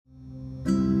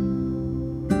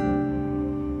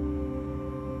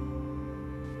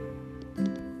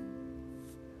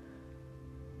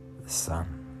Son.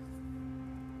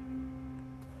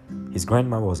 His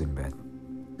grandma was in bed.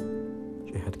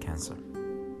 She had cancer.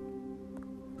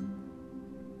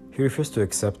 He refused to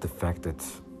accept the fact that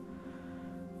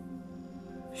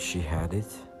she had it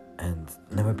and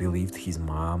never believed his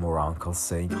mom or uncle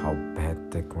saying how bad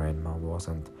the grandma was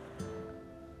and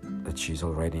that she's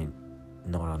already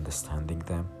not understanding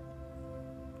them.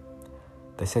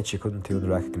 They said she couldn't even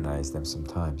recognize them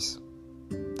sometimes.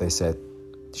 They said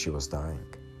she was dying.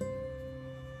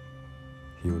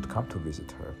 He would come to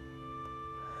visit her.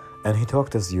 And he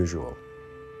talked as usual.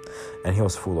 And he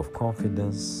was full of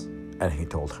confidence. And he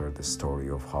told her the story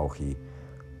of how he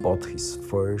bought his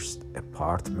first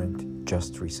apartment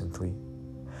just recently.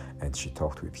 And she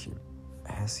talked with him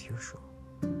as usual.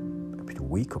 A bit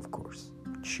weak, of course.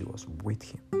 She was with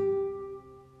him.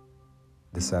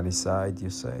 The sunny side,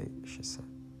 you say? She said.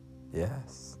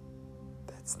 Yes,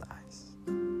 that's nice.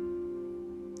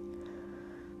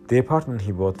 The apartment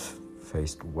he bought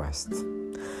faced west.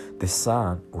 The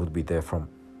sun would be there from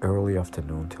early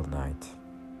afternoon till night.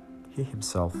 He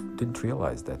himself didn't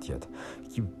realize that yet.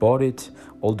 He bought it,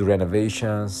 all the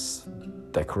renovations,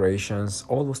 decorations,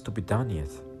 all was to be done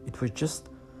yet. It was just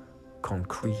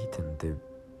concrete and the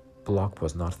block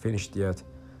was not finished yet.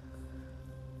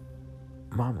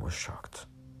 Mom was shocked.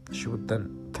 She would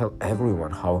then tell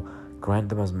everyone how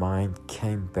Grandma's mind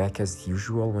came back as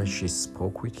usual when she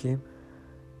spoke with him.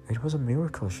 It was a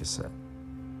miracle, she said.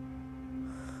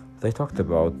 They talked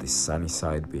about the sunny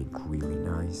side being really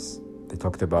nice. They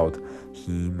talked about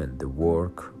him and the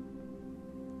work.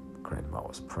 Grandma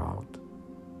was proud.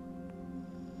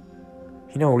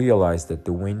 He now realized that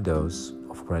the windows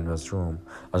of Grandma's room,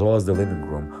 as well as the living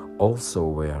room, also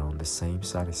were on the same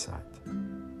sunny side.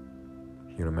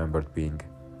 He remembered being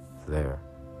there,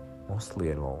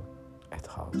 mostly alone, at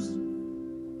house.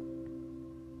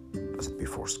 Was it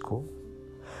before school?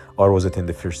 Or was it in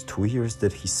the first 2 years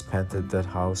that he spent at that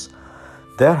house?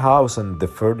 Their house and the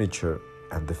furniture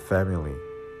and the family,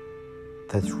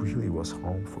 that really was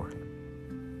home for him.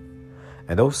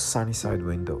 And those sunny side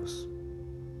windows,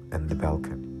 and the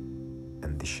balcony,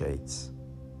 and the shades.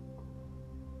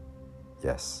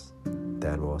 Yes,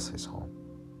 that was his home.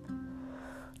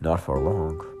 Not for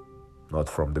long, not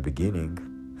from the beginning,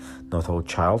 not all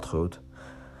childhood.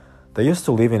 They used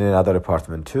to live in another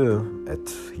apartment too, at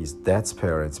his dad's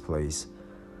parents' place.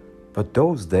 But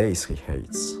those days he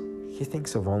hates. He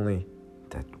thinks of only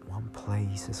that one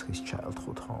place as his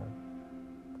childhood home.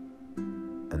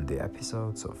 And the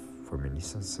episodes of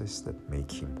reminiscences that make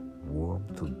him warm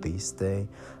to this day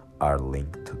are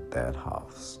linked to that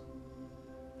house.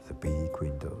 The big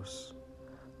windows,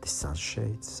 the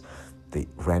sunshades, the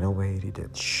renovated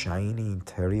and shiny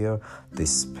interior, the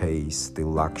space, the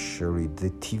luxury, the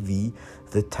TV,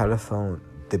 the telephone,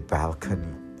 the balcony,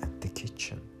 and the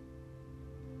kitchen.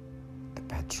 The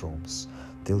bedrooms,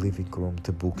 the living room,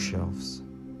 the bookshelves.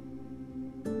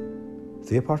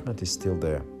 The apartment is still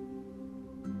there.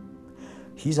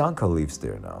 His uncle lives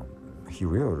there now. He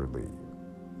rarely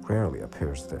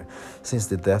appears there. Since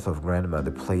the death of Grandma,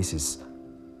 the place is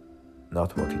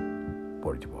not what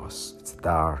it was. It's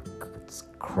dark, it's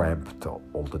cramped,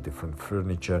 all the different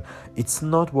furniture. It's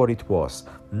not what it was.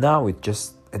 Now it's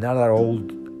just another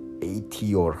old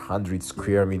 80 or 100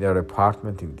 square meter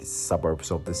apartment in the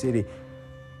suburbs of the city.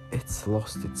 It's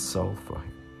lost its soul for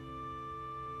him.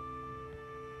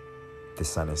 The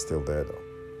sun is still there though.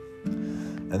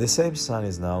 And the same sun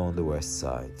is now on the west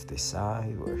side, the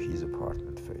side where his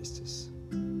apartment faces.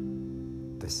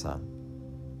 The sun.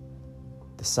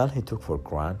 The sun he took for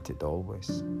granted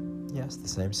always. Yes, the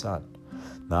same sun.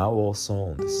 Now also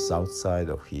on the south side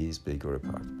of his bigger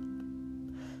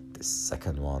apartment. The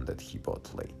second one that he bought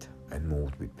later and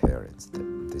moved with parents.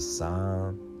 The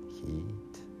sun,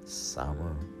 heat,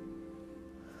 summer.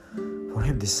 For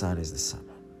him the sun is the summer.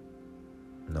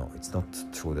 No, it's not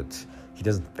true that he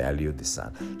doesn't value the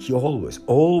sun. He always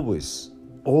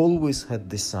had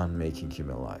the sun making him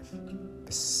alive.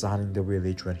 The sun in the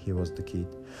village when he was the kid.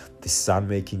 The sun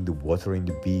making the water in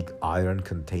the big iron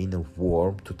container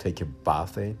warm to take a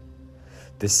bath in.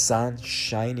 The sun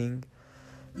shining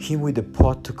him with a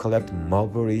pot to collect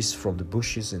mulberries from the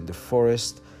bushes in the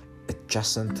forest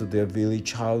adjacent to their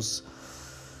village house.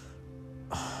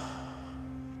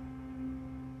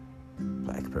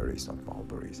 Blackberries, not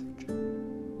mulberries.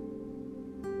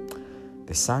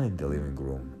 The sun in the living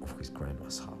room of his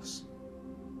grandma's house.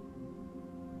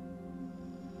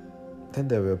 Then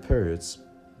there were periods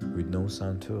with no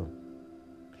sun too.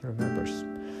 He remembers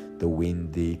the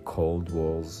windy, cold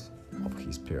walls of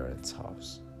his parents'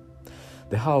 house.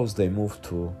 The house they moved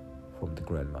to from the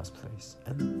grandma's place.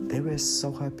 And they were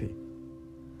so happy.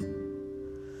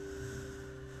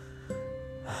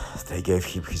 They gave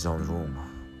him his own room,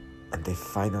 and they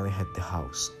finally had the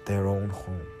house, their own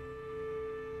home.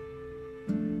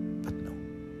 But no,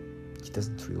 he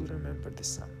doesn't really remember the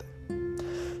Sunday.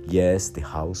 Yes, the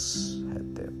house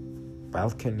had the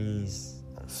balconies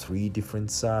on 3 different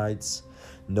sides.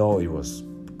 No, it was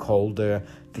cold there.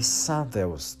 The sun there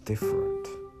was different.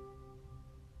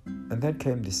 And then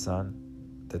came the sun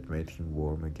that made him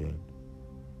warm again.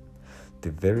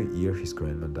 The very year his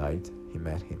grandma died, he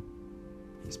met him.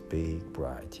 His big,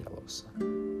 bright yellow sun.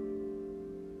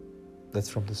 That's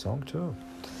from the song too.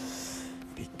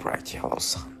 Big, bright yellow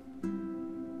sun.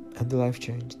 And the life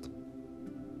changed.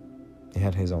 He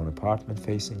had his own apartment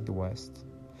facing the west.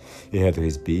 He had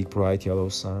his big, bright yellow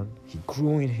sun. He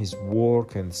grew in his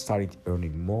work and started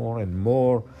earning more and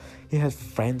more. He had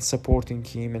friends supporting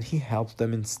him, and he helped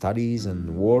them in studies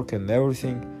and work and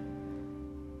everything.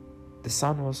 The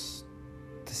sun was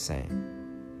the same.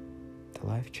 The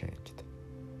life changed.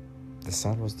 The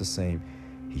sun was the same.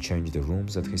 He changed the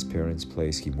rooms at his parents'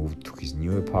 place. He moved to his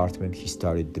new apartment. He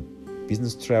started the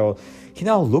business travel. He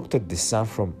now looked at the sun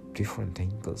from different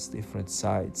angles, different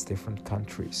sides, different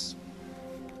countries.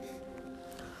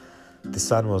 The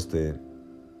sun was the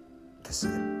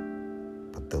same,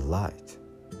 but the light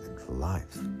and the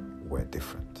life were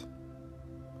different.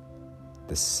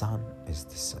 The sun is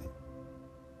the same.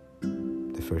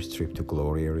 The first trip to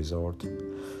Gloria Resort,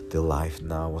 the life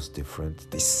now was different.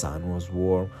 The sun was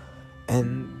warm,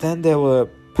 and then there were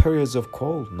periods of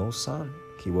cold, no sun.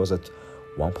 He was at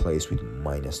one place with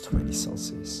 -20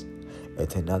 Celsius,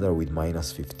 at another with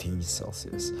 -15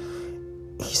 Celsius.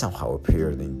 He somehow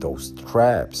appeared in those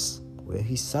traps where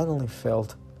he suddenly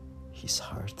felt his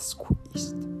heart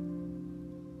squeezed.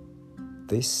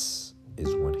 This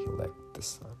is when he lacked the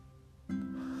sun.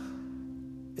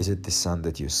 Is it the sun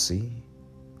that you see,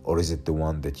 or is it the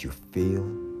one that you feel?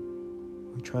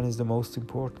 Which one is the most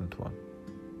important one?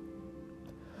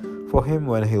 For him,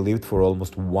 when he lived for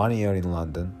almost 1 year in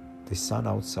London, the sun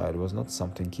outside was not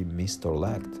something he missed or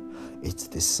lacked. It's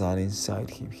the sun inside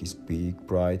him, his big,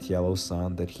 bright yellow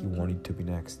sun that he wanted to be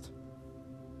next.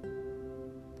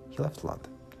 He left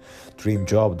London. Dream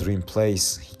job, dream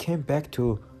place. He came back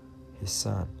to his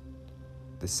sun.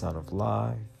 The sun of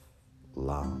life,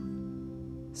 love,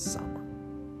 summer,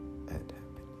 and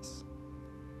happiness.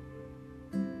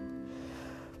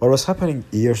 What was happening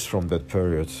years from that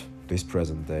period, this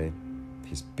present day,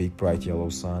 his big, bright yellow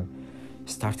sun,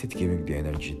 started giving the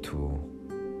energy to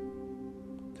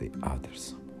the other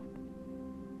someone.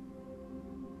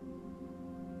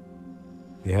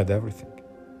 He had everything.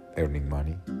 Earning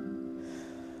money,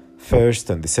 first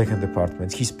and the second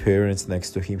apartment, his parents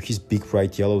next to him, his big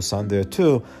bright yellow sun there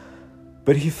too,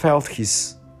 but he felt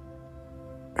his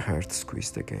heart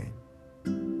squeezed again.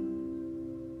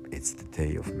 It's the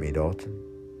day of mid-autumn,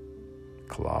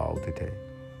 cloudy day.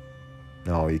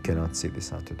 No, you cannot see the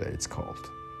sun today, it's cold.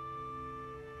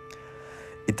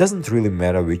 It doesn't really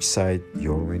matter which side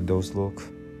your windows look,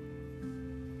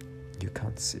 you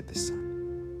can't see the sun.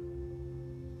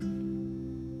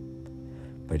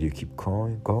 But you keep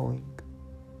going,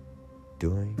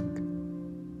 doing,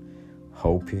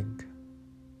 hoping,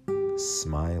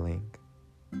 smiling,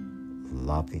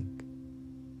 loving.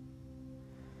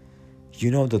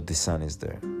 You know that the sun is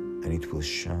there, and it will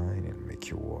shine and make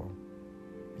you warm.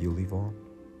 You live on.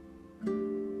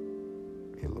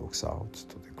 He looks out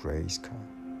to the gray sky,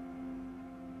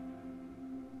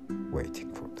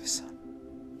 waiting for the sun.